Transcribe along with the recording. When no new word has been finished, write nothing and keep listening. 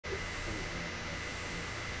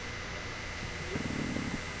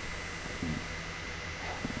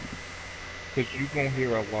Cause you gonna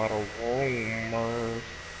hear a lot of rumors.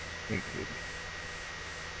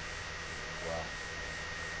 Wow.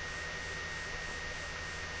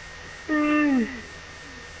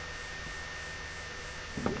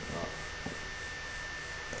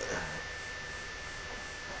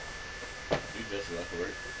 You just left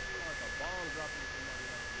work. Like a bomb dropped in somebody's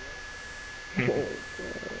house, boy.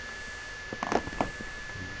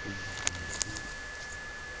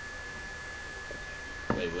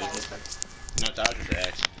 Wait, what did you say? Not that I just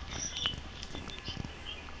asked.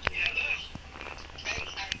 Hey,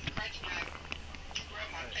 they got an RPG.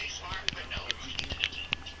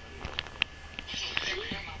 Let me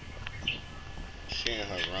know. She in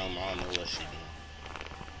her room. I don't know what she doing.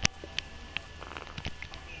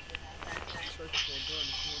 I'm searching for a gun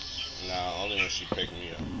to see what I'm doing. Nah, only when she picked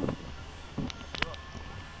me up.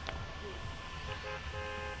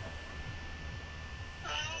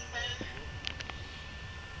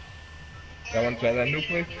 Y'all wanna try that new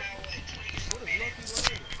place? What is Lucky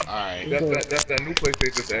Landing? All right. That's that new place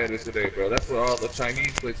they just added today, bro. That's where all the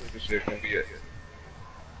Chinese places and shit gonna be at.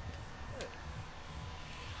 Hey,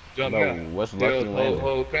 Jump Bro, now. what's Tell Lucky whole Landing?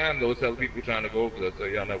 whole time though, tell people trying to go over there, so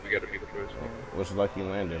y'all know we gotta be the first one. What's Lucky I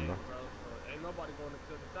Landing, bro? mean, bro, ain't nobody going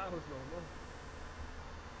to the towers no more.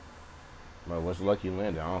 Bro, what's Lucky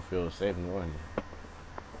Landing? I don't feel safe in London.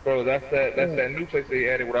 Bro, that's that new place they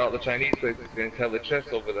added with all the Chinese places and tell the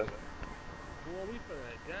chefs over there. Boy, we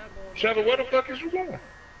finna jab on that Trevor, where the boy. fuck is you going?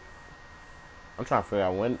 I'm trying to figure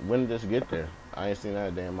out when did this get there. I ain't seen that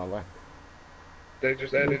a day in my life. They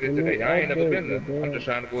just added it today. I ain't never been there. I'm just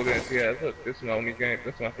trying to go there and see how it look. This is my only game.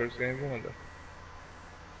 This is my first game going there.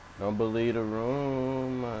 Don't believe the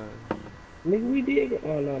room.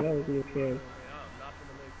 Hey, I'm not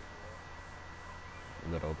finna make it, boy.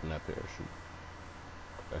 You better open that parachute.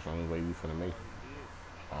 That's the only way we finna I make it. already did.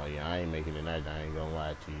 Oh yeah, I ain't making it tonight. I ain't gonna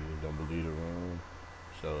lie to you. Don't believe the room.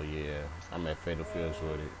 So yeah, I'm at Fatal Fields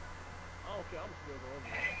with it. I don't care. I'm still go over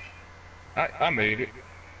there. I made it.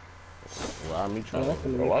 Well, I meet y'all over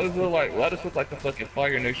Bro, why does this look like the fucking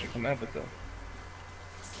Fire Nation from Avatar?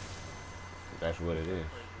 there. That's what it is.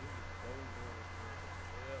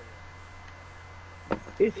 Crazy.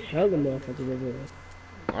 We just going for hell no.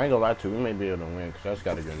 I ain't gonna lie to you. We may be able to win because I just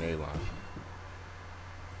got a grenade launcher.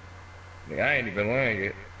 Nigga, I ain't even lying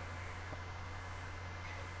yet.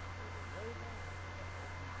 A grenade launcher?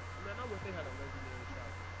 Man, I wish they had a legendary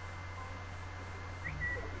shotgun.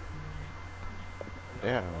 And They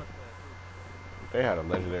I had could a, launch that too. they had a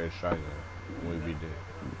legendary shotgun when we That's beat what I'm that.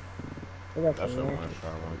 talking about. That's a one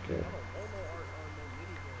shot, one kill. I don't want no art no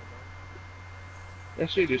minigun, bro. That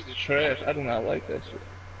shit is trash. I do not like that shit.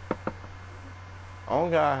 Oh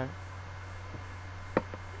God.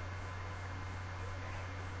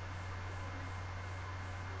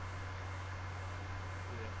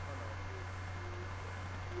 Yeah, I know.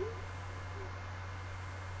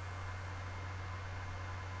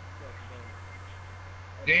 Sucks, don't it?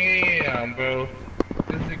 Damn, bro.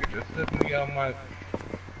 This nigga just took me out my.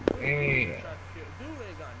 Dude really just Damn. tried to kill. Dude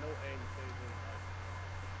ain't got no aim to save his life.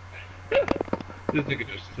 This nigga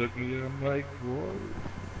just took me out my. Boy.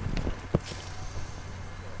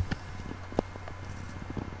 Sucks.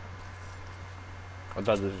 I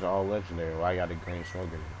thought this was all legendary. Why I got a green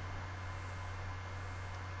smoke in it?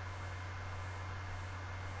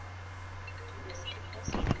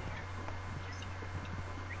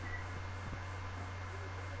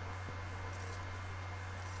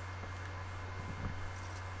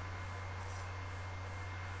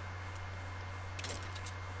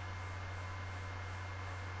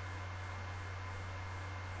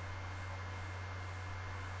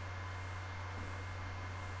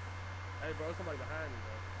 Hey, bro, there's somebody behind me,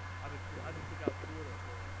 bro. I just took out two of them.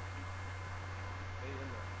 They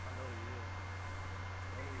in there. I know they is.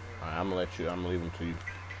 Don't even worry. Right, I'm gonna let you. I'm gonna leave them to you.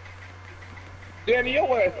 Danny,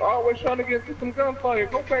 your ass always trying to get some gunfire.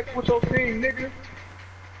 Go back with your team, nigga.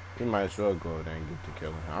 You might as well go there and get the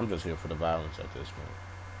killing. I'm just here for the violence at this point.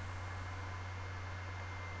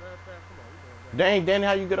 Matter of fact, come on, we going back. Dang, Danny,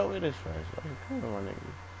 how you get over this fast? Like, come on, my nigga.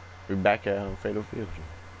 We're back at Fatal Fields.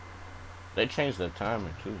 They changed the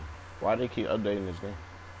timing too. Why they keep updating this game?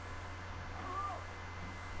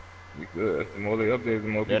 Because the more they update, the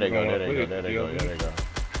more There people they go. gonna There want to they play go. it. There they You know go. what I There mean? they go.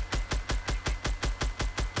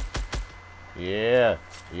 Yeah,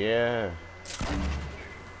 yeah.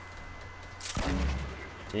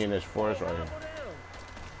 He in this Oh, forest right how'd I here. go down?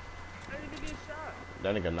 I didn't even get shot.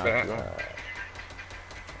 That nigga knocked you out.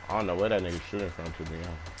 I don't know where that nigga shooting from, to be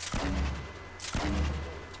honest.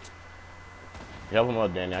 Help him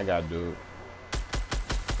up, Danny. I got a dude.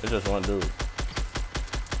 It's just one dude.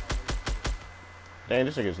 Oh, let me see it. Dang,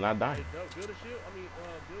 this nigga's not dying. Hey, build a shield. I mean,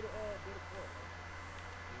 build a fort, bro. So you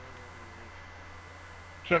ain't gonna be weak.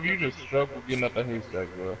 Trevor, you just struggle getting up a haystack,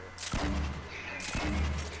 bro. Nah,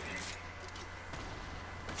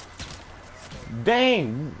 bro.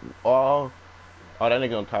 Dang. Oh, oh, that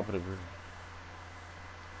nigga on top of the bridge.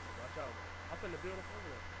 Watch out, bro. I'm finna build up over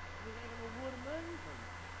there. Nigga ain't got no wood or nothing.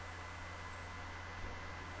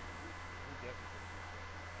 We definitely finna get fucked.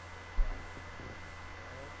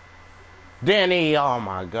 Right. Danny, oh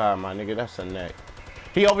my god, my nigga, that's a neck.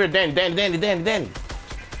 He over here, Danny.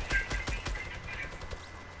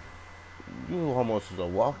 You almost was a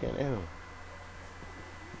walking ill.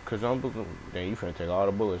 Cause I'm then you finna take all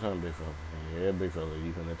the bullets, huh, big fella? Yeah, big fella,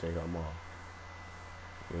 you finna take them all.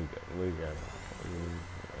 We got it.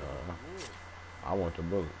 I want the wood I want the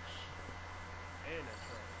bullets. and that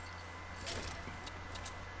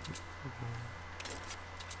trash.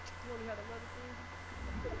 You only had 11 things?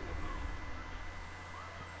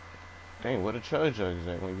 Dang, what a charge is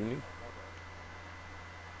that when you need?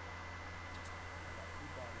 Oh, my bad. I got 2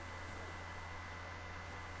 bodies down there.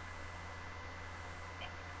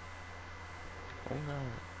 Oh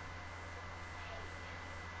god. Reset. Mm.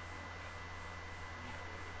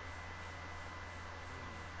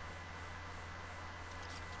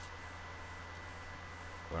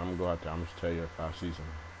 Well, I'm gonna go out there. I'm just tell you if I see something.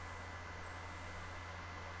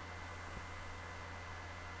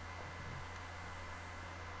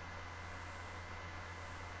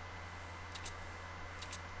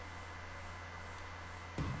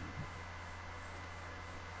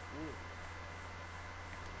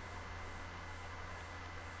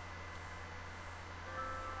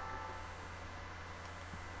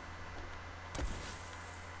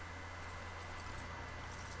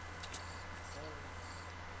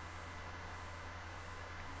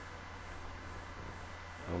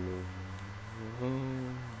 Wood. Oh, no. Who was that?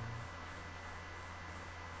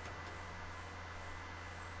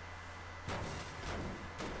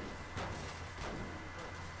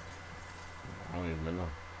 I don't even know.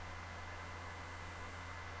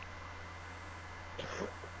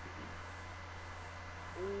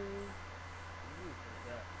 Ooh. You was finna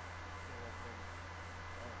die. Can't walk from me. Oh.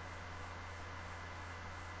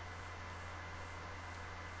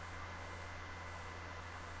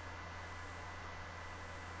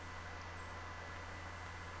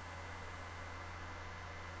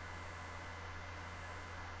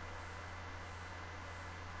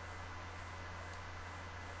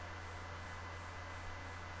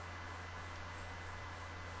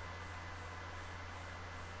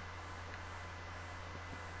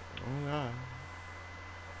 Oh god.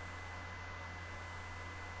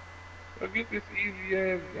 Look get this easy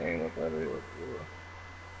ass game up out of here, bro.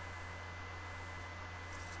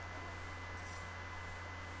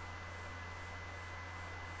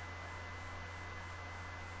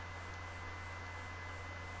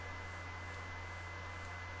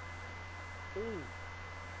 Ooh.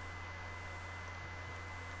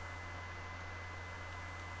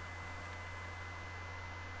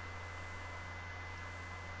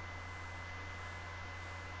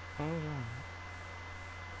 Oh god.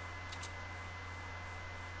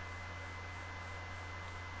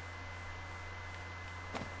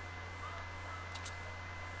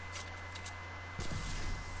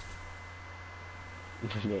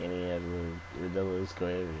 Danny has a little square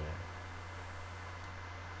area.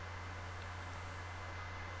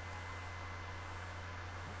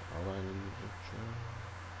 All I need is a try.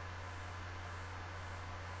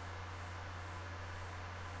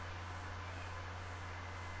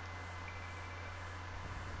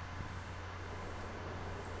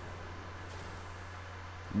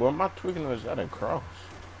 Boy, my tweaking was at a cross.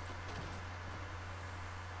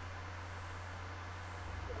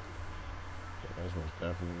 Yeah, that's most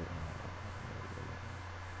definitely.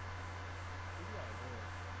 What y'all doing?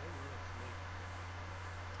 They real slick.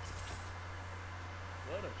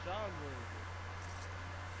 What a shotgun.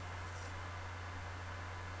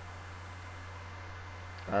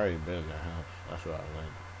 I already been in that house. That's where I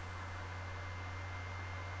landed.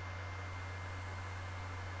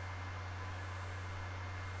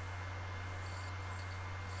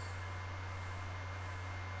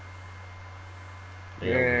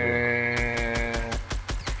 They over here. Man. You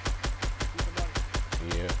see somebody?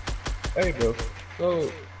 Yeah. Hey, bro.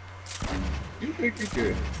 So, you think you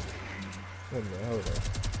could... Wait a minute, hold on.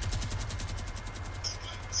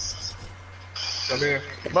 Come here.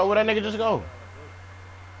 Bro, where that nigga just He go? sound like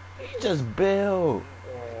Ghost. He just built.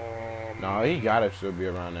 Yeah. No, he gotta still be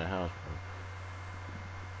around that house,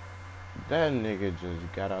 bro. That nigga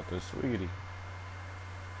just got out the sweetie. No,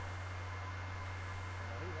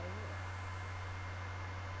 he right here.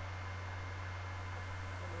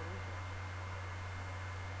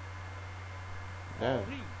 Damn. Oh,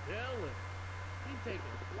 he yelling. He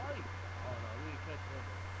taking flight. Oh no, we ain't catching him.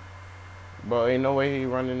 Bro, ain't no way he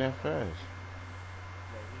running that fast.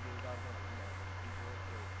 Bro, he just got going. We might as well keep going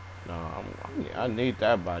straight. No, I need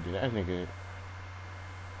that body. That nigga.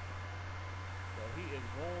 Bro, he is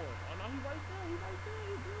going. Oh no, he right there. He right there.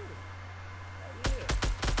 He good. Oh yeah.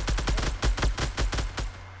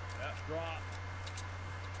 That drop.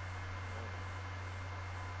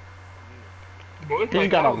 Man. Bro, it's He like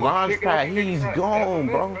got a y'all gonna launch check out pad. these niggas He's not ever gone,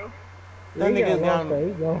 miss, bro. bro. Yeah, That he got nigga lost got. there.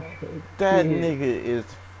 He go. That Yeah. nigga is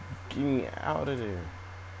getting out of there.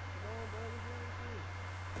 Come on, bro. Let's do this shit.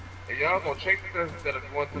 And y'all gonna chase us instead of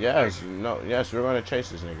going to the Yes, circle. no, yes, we're gonna chase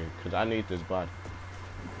this nigga because I need this body.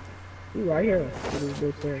 He right here with his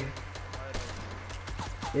bitch ass. Right on.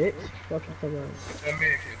 Bitch. Fuck you talking about. Let that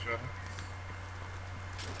man catch y'all.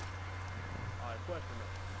 Alright, question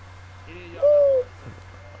though. Any of y'all got a Woo! launch pad?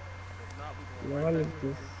 If not, we going No, right I back need to the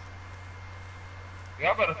this. base.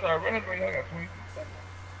 Y'all better start running, bro. Y'all got 26 seconds.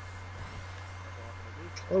 That's what I'm gonna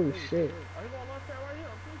do. Oh shit. Oh, he gonna launch pad right here.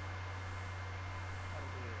 I'm tweaking. Out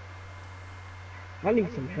of here. I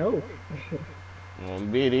need some help.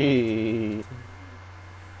 Biddy.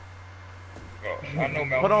 Bro, I know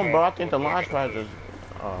Hold Mountain on, Man bro. I think before the so I launch gotta pad push. just.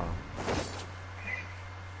 Uh, Alright, let's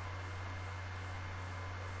do this shit.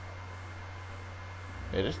 Hold on.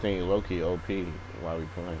 hey, this thing low key OP while we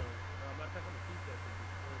I playing. know. Matter of fact, I'm gonna keep that shit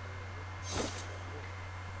before then. This shit is lit.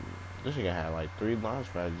 This nigga had like 3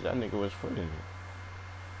 launch pads. That nigga was footing it.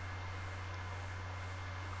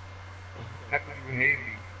 You How know, could you hate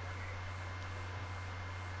me?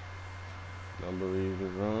 Don't believe the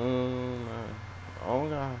room. Oh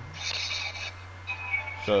god.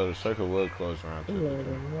 So the circle would close around I'm 53.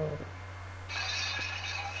 loading hard.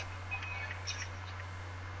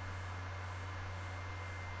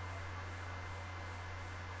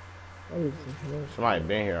 I need some help. Somebody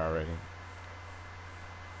been here already.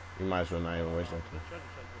 You might as well not even waste that the time. treasure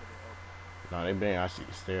chest would have been open. No, they been. I see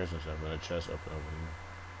stairs and stuff, but the chest up over there.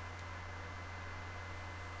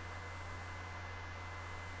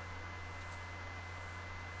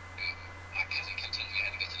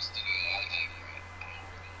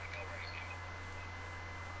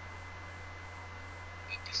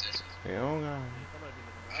 Hey, oh god. Somebody be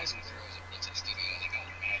looking lousy, bro.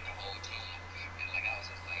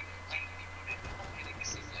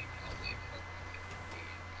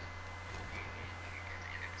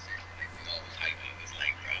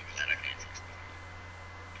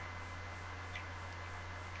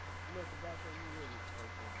 You know, Sabato, you would be the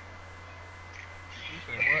first one to drop. You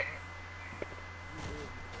said what? You would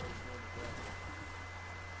be the first one to drop.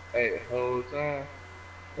 Hey, whole time.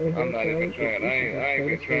 Hey, I'm whole not even time trying. we should I just ain't go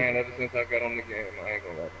to been sleep. trying ever since I got on the game. I ain't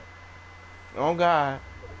gonna lie. Oh god.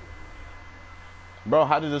 Bro,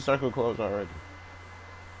 how did the circle close already?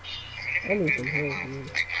 I need some help,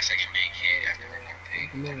 man. Oh,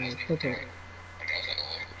 bro. Come on, cook up.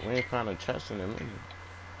 We ain't found a chest in a minute.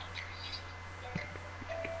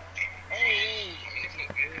 Oh, whoa.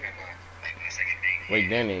 Yeah, bro. Wait,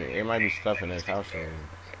 Danny, it might be stuff in this house already.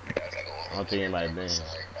 I don't think anybody been here.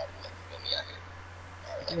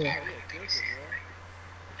 Yeah. Oh, yeah, tripping, bro.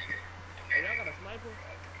 Hey, y'all got a sniper?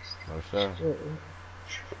 No sir. Uh-uh.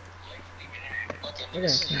 I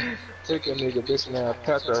got some. Take a nigga this now,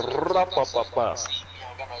 Packer. Rapapapa.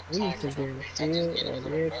 I need some damn shield or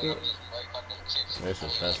everything. This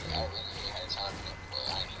is chest in here.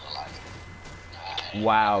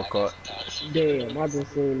 Wow, cut. Damn, I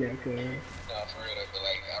just seen that, cuz.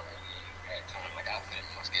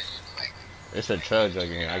 It's a chug jug in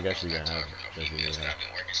here. I guess you can have it. Guess you can have it.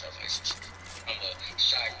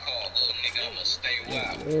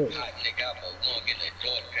 Damn, bro. Look.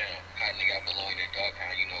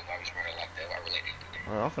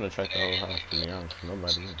 Well, I'm finna check the whole house, to be honest.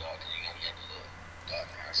 Nobody in.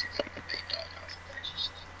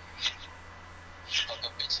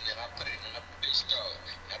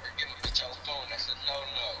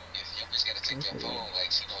 I forgot.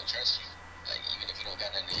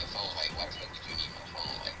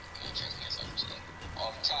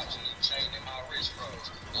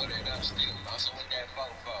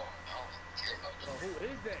 Bro, who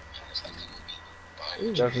is that?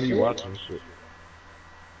 Ooh, That's me shit. watching shit.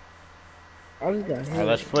 I just got Alright,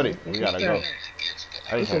 let's hit. foot it. We It's a gotta go. trap.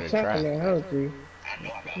 I just It's a heard a trap in trap. that house, G.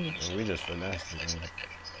 And we just finessed it, man.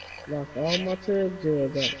 Locked all my tub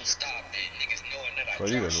jails up. So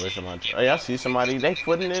you just wasting my time. Hey, I see somebody. They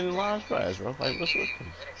footing in launch pads, bro. Like, what's with this?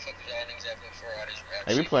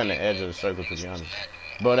 Hey, we playing the edge of the circle, to be honest.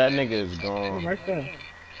 Bro, that nigga is I'm gone. right there.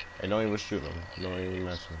 Hey, don't even shoot him. Don't even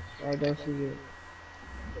mess with him. I don't see it.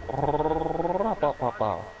 That body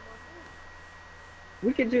Rapapapa. was on my thing.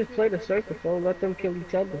 We could just play the circle, so let them kill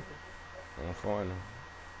each other. I'm fine.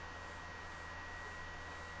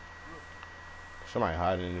 Somebody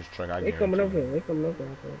hiding in this truck, I They coming guarantee over you. here. They coming over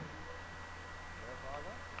here. I think. That's all I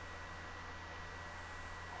got.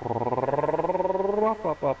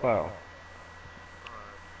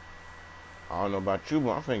 Alright, I don't know about you,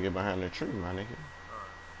 but I'm finna get behind the tree, my nigga.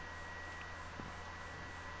 alright.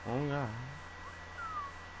 Oh, God.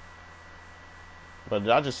 But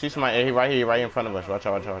I just see somebody right here, right in front of Y'all us. got a Watch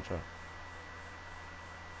out, watch boat? out, watch out.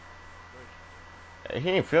 Gracious. Hey, he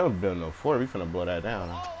ain't finna build no fort. We finna blow that down.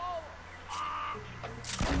 Oh! Ah!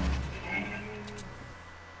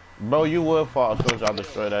 Bro, you would fall as soon as I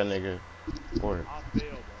destroy that nigga fort. I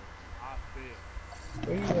fail, bro. I fail.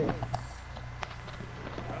 Where you at?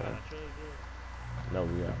 Y'all got a treasure? No,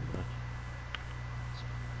 we got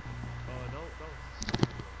Don't do that.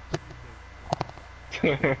 Please thank you.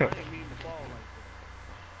 I ain't mean to fall like that.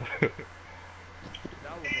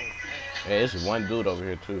 That was on accident. Hey, it's one dude over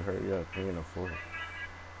here too. Hurry up, he in a fort.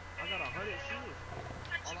 I got 100 shields.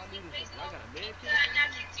 All I need is y'all got a med kit or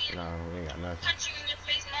something? Nah, we ain't got nothing.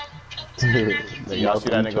 Hey, y'all see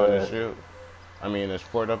Nope, that I'm nigga on this trash. shield? I mean, this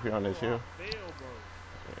fort up here on this Bro, I hill. fail, bro.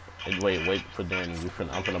 Hey, wait for Danny.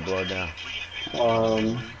 I'm finna blow it down. We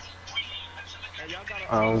good. Um, Hey,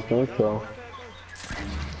 I don't think y'all got a so. backpack though?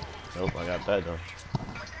 Nope, I got that though.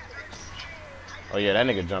 Oh yeah, that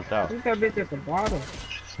nigga jumped out. Who's that bitch at the bottom?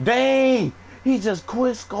 Dang! He just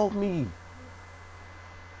quick scoped me.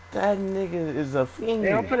 That nigga is a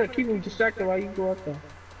Hey, I'm fiend. finna keep him distracted while you go up there.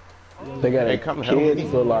 They Oh, got Hey, a come help Kids me.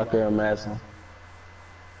 Foot Locker in Madison.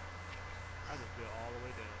 I just fell all the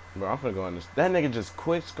way down. Bro, I'm finna go in this. That nigga just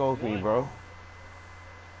quick scoped me, What? bro.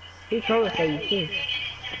 He coming for you too.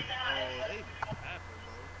 Oh, they be capping,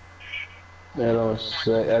 bro. They don't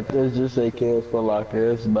say. It's just a Kids Foot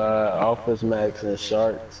Locker. It's by Office Max and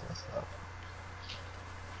Sharks and stuff.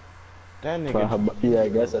 That But nigga just. yeah, I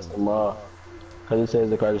guess that's the mall. Cause it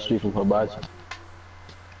says across the street from Hibachi.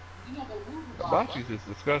 Hibachi's is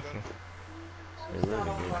disgusting. It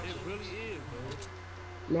really is. It really is, bro.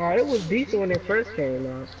 Nah, it was decent when it first came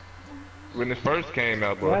out. When it first came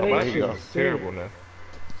out, bro, Now they Where he Hibachi shit go? is sick. terrible now.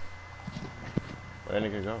 Where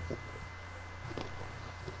that nigga go?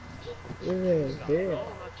 We Yeah, got dead.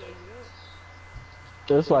 zones, I tell you that.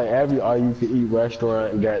 It's like every all you can eat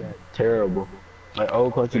restaurant got terrible. Like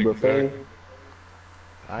Old Country Buffet. Exactly.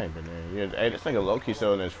 I ain't been there in years. Hey, this nigga low key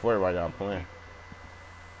selling this fort while y'all playing.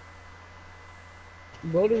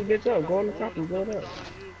 Blow this bitch Y'all up. got Go on some the wood top and and blow stuff it that up. y'all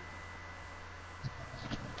ain't using?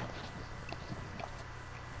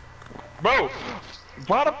 Bro,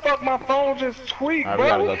 why the fuck my phone just tweaked, Alright, we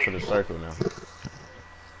gotta bro? go to the circle now.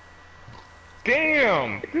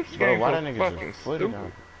 Damn, this Bro, game why so that nigga just fucking footed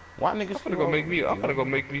out? stupid. Why niggas I'm gonna still go all make over me. me, I'm gonna yo? go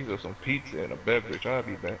make me some pizza and a beverage. I'll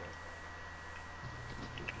be back.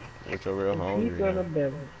 With your real A hungry pizza and now. a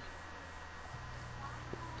beverage.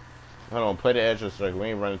 Hold on, play the edge of the circle. We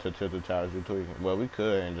ain't running to Tilted Towers, you tweaking. Well, we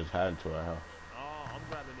could and just hide into our house. Oh, I'm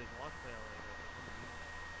grabbing this launch pad right here. I'm gonna use it.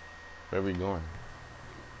 Where we going?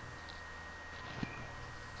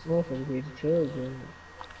 I'm finna get children.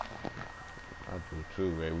 I do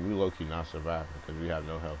too, baby. We low key not surviving because we have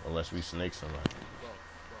no help unless we snake somebody. Bro.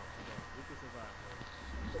 We can survive, bro.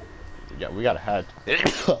 Yeah, we gotta hide.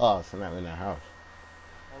 Oh, snap in that house.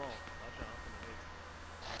 Hold on. Watch out. I'm finna make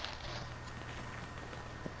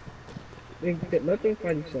it. Let them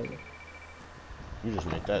fight each other. You just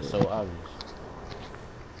make that so obvious.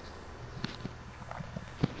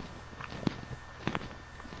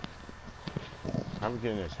 How we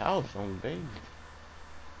get in this house on baby?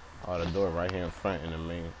 Oh, the door right here in front in the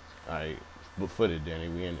main. Alright, foot it, Danny.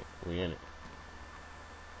 We in it. We in it.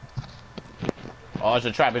 Oh, it's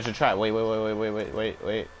a trap. It's a trap.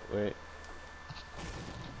 Wait.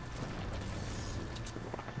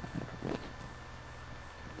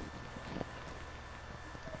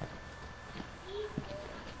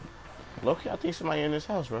 Loki, I think somebody in this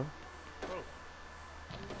house, bro. Bro.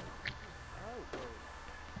 Out, bro.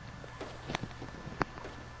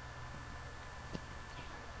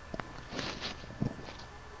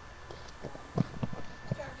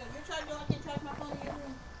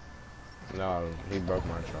 No, he broke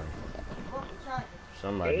my charger.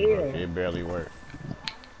 Somebody broke it. Damn. It barely worked.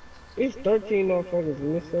 It's 13 motherfuckers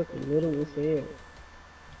in this circle, little as hell.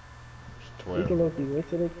 It's We 12. can look wait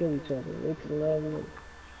till they kill each other. Wait till the last minute.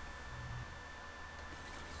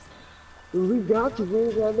 We got you, we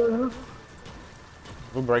ain't got nothing, huh?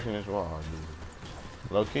 Who breaking this wall, dude?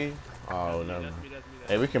 Low key? Oh, That's me. never That's mind. me. That's me.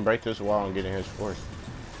 That's Hey, we me. can break this wall and get in his force.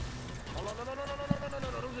 Hold on.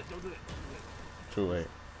 No. Don't do that. Don't do that. Too late.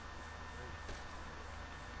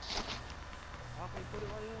 How can you put it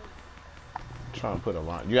right here? trying to put a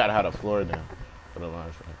line. You gotta have the floor down. Put a line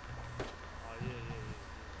right. Oh yeah, yeah,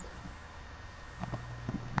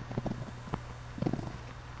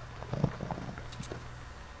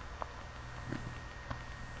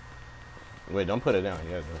 yeah, Wait, don't put it down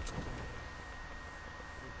yet, though.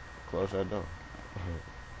 Close that door.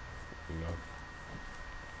 You know.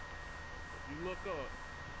 If you look up,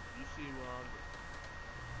 you see where I'm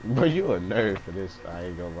at. But you a nerd for this. I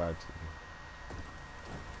ain't gonna lie to you.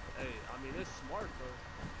 Hey, I mean it's smart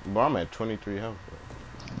though. But I'm at 23 health, bro.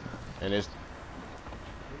 And it's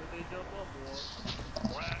As soon as they jump up,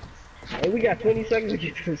 boy, rats. Hey, we got 20 seconds to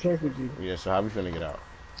get to the circle, G. yeah. So how we finna get out?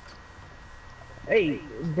 Hey,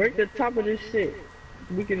 break the top of this shit.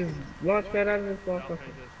 We can just launch that out of this Y'all motherfucker.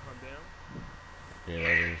 can't just come down. Yeah,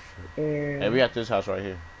 that is true. Hey, we And at this house right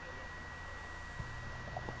here.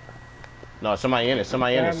 No, somebody in it.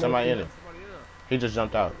 Somebody in it. Somebody in it. Somebody in there. He just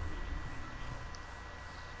jumped out.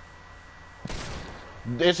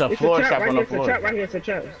 It's a it's a floor trap trap right on here. the It's a floor. trap right here. It's a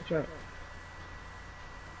trap. It's a trap.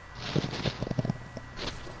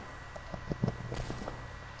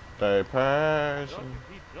 Third person.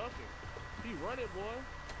 He ducking. He running, boy.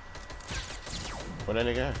 What that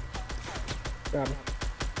nigga at? Got him.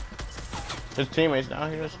 His teammates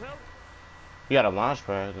down here. Some help? He got a launch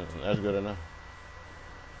pad. That's good enough.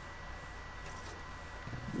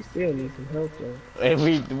 You still need some help though. Hey,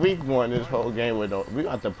 we won this whole game with no. We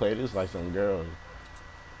got to play this like some girls.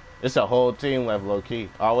 It's a whole team left, low key.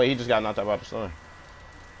 Oh wait, he just got knocked out by the storm.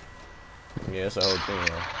 Yeah, it's a whole team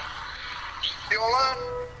left. You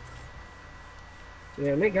online?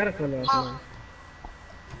 Yeah, they gotta come out man.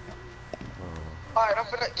 Alright, I'm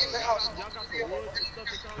finna in the house. Y'all got some wood and stuff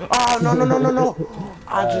to come. Oh no!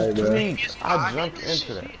 I just Alright, bro. tweaked. I jumped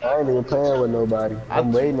into that. I ain't even playing with nobody.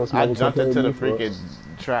 I'm waiting on I somebody to jumped come into play the me for freaking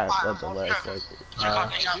trap at the last second. Build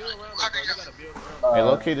around it, bro. You gotta build around it. Hey,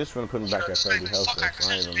 low key, this one put me back at 30 health. So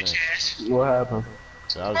I ain't even mad. What happened?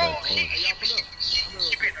 So I was like, Hey, y'all come up.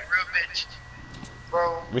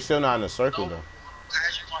 Bro, we still not in the circle though.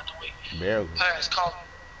 Barely.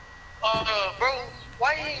 bro,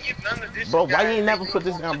 why you ain't get none of this? Bro, why you ain't never put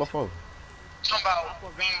this down before? Talking about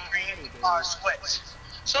green sweats.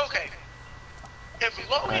 So okay, if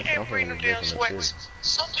Logan ain't bringing them damn sweats,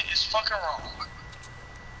 something is fucking wrong.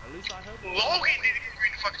 At least I helped you. Logan didn't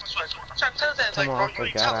bring the fucking sweats. I'm trying to tell that, like, Come bro, on, I you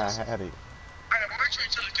ain't tell forgot us. I had it. I got my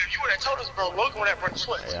trade to if you would have told us, bro, Logan would have brought the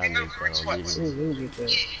sweats. Yeah, I He need never brought the some sweats. immediately. Let me get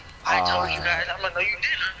that. I told you guys, I'm like, no, you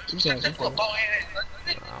didn't. Okay, That little ball head.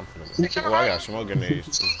 I'm finna go. Oh, I got smoke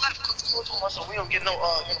grenades too. So we don't get no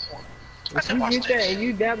uniform. I If said, you watch get that this. and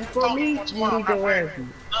you die before me, you need your ass beat.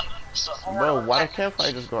 Bro, why the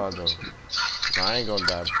campfire just go out though? No, I ain't gonna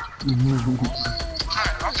die.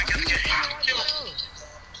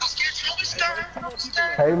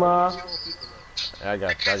 Hey, Ma. I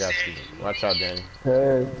got you. Watch out, Danny.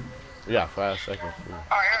 Hey. We got 5 seconds. Too.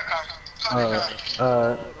 Alright. Don't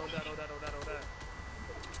die.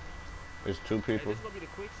 There's 2 Hey, people. this gonna be the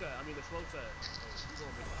quick side. I mean the slow side. So you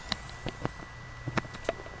gonna make it.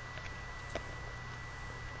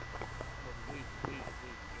 Please,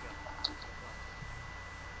 get out.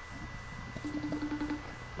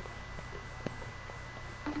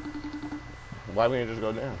 Why we ain't just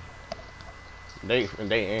go down?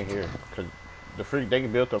 They in here. Cause the freak, they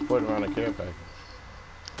can build a fort around the campfire.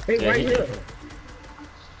 Hey, Yeah, right he- here.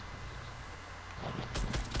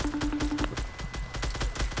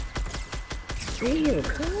 Damn,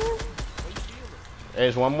 come on. Hey,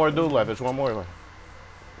 there's one more dude left. There's one more left.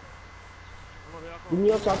 Give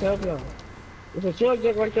me up so I can help y'all. There's a chug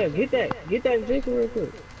jug right there. Get that. Get that and drink it real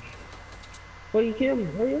quick. Before you kill me.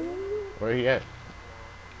 Hurry up. Where he at?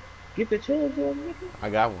 Get the chug jug, nigga. I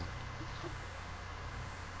got one.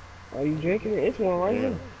 Are you drinking it? It's one right Yeah.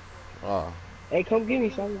 here. Oh. Hey, come get me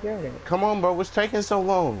so I can grab it. Come on, bro. What's taking so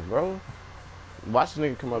long, bro? Watch the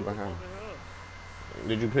nigga come up behind.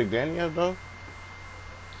 Did you pick Danny up, though?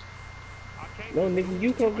 No, nigga,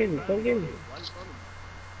 you come get me. Come get me.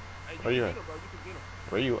 Where you at?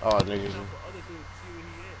 Where you? Oh, nigga.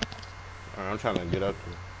 I'm trying to get up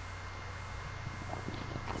there.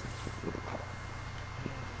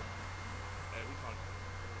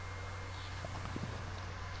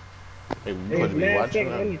 Hey, we Hey, supposed to be last watching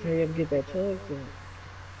second, let that. me tell you to get that chug jug.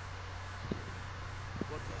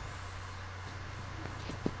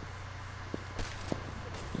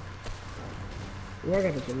 Well, I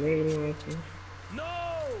got a grenade in my thing. No!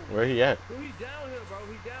 Where he at? Bro, he down here, bro.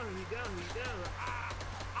 He down here.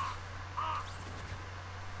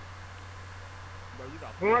 Bro, you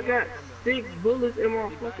got Bro, I got 6 bullets in my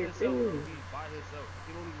He by fucking himself, bro. thing. He by himself. He don't even got no good, bro. He got a pistol. Bro, you got 6 bullets in your fucking thing. He by himself.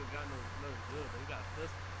 He don't even got no nothing good, bro. He got a pistol. Bro, you got 6 bullets in your fucking thing. He by himself. He don't even got no good, bro. He got a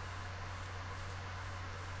pistol.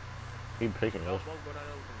 He picking Y'all us. both go down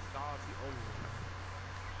there with some sauce. He over with.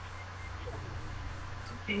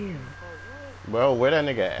 Damn. Oh, what? Bro, where that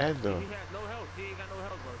nigga at though? He has no health. He ain't got no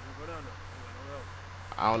health, bro. Just go down there. He ain't got no health.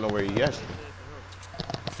 I don't know where You he gotta at. stay next to him.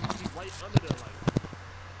 He right under there, like.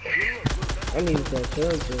 Look, back I to need him. that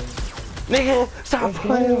charger. Nigga, stop Let's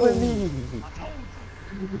playing with go. me. I told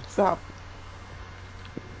you. Stop.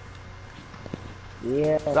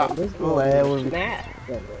 Yeah, Stop this boy playing getting with me. snapped.